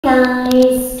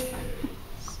guys.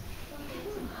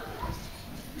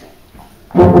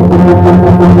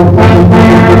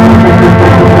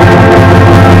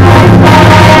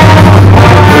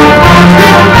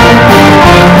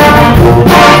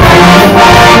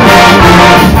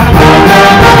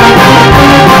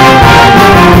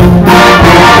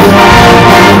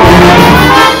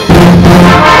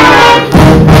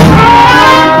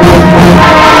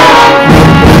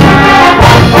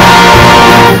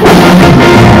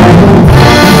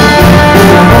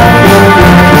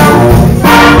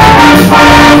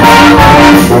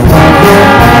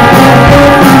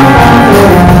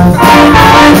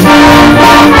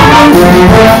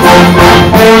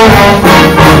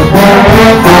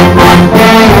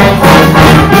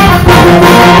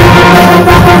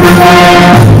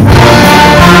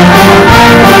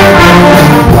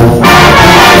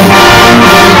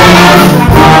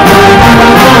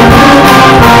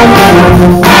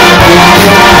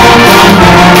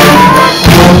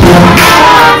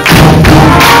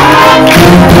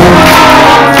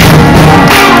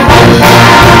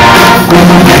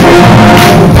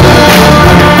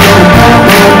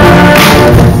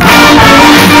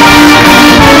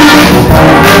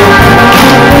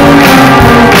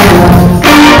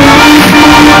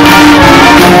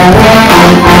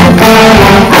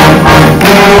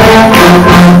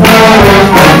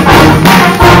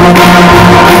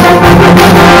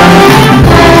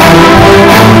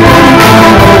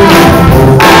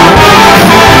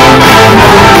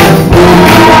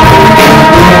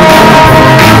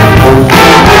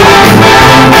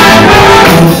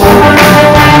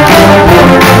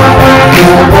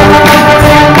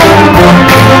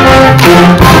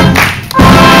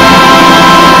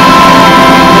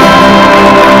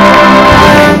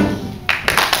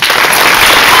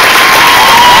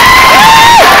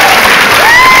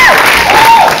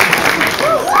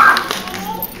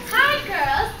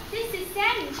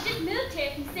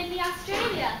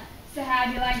 So how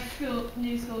do you like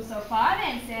new school so far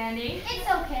then, Sandy? It's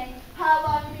okay. How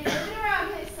long have you been living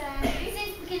around here, Sandy?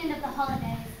 Since the beginning of the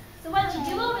holidays. So what did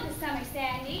you do over the summer,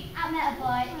 Sandy? I met a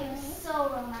boy. It was so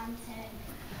romantic.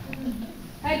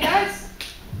 Hey guys.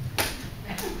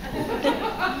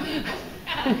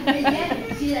 Hey,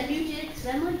 Dad, see that new chick,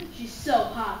 Emily? She's so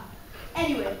hot.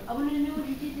 Anyway, I wanted to know what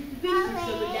you did at the beach this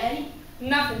summer, Daddy.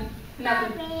 Nothing.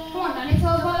 Come on, Danny,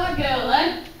 tell us about that girl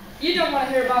then. You don't want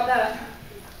to hear about that.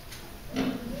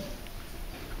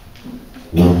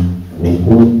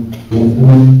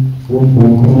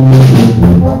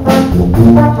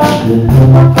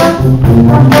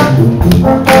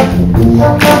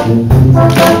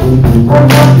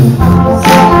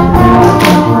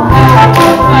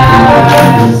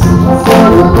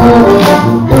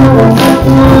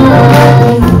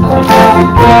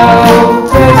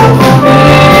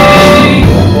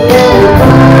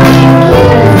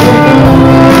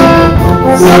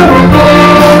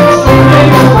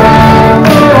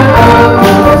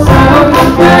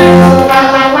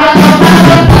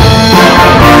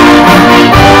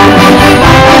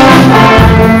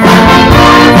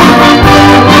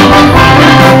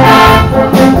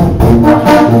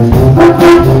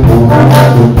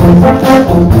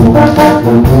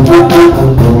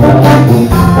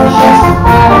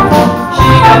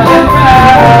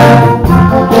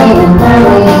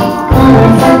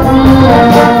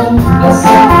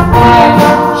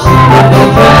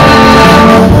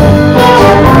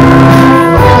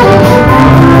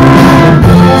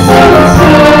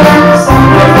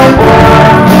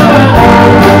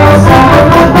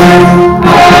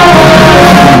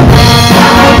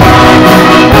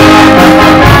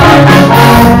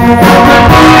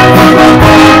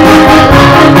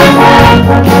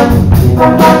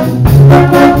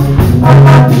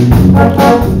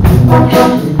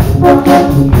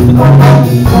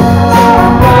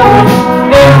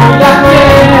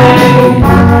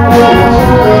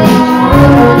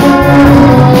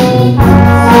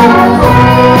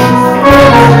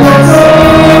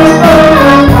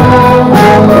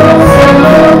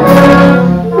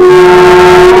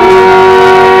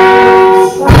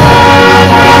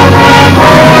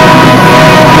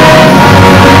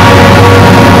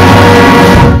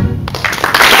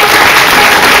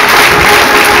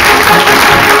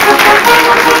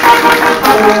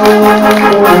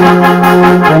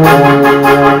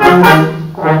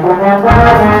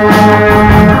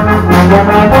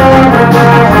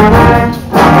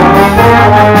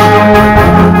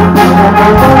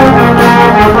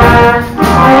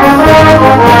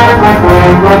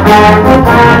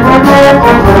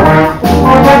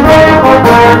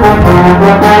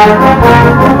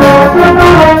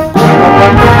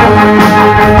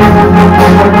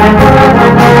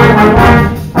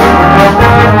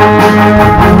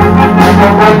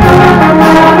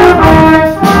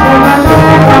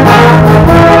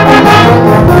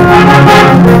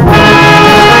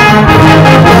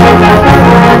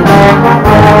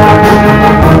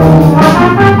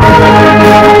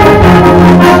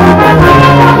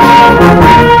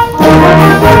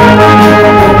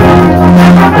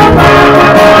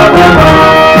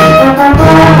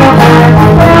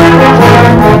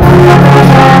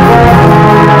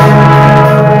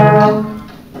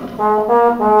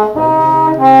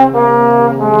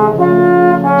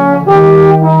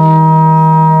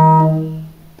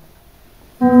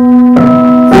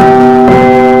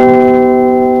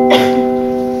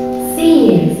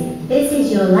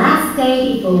 your last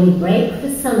day before we break for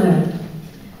summer.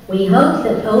 We hope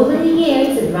that over the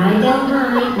years at Rydell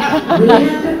High, we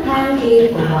have prepared you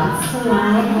for what's to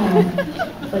lie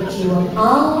ahead. But you will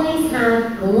always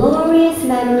have glorious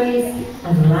memories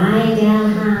of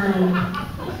Rydell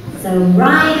High. So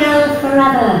Rydell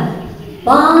forever.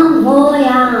 Bon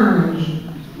voyage.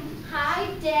 Hi,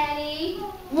 Daddy.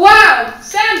 Wow,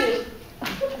 Sandy!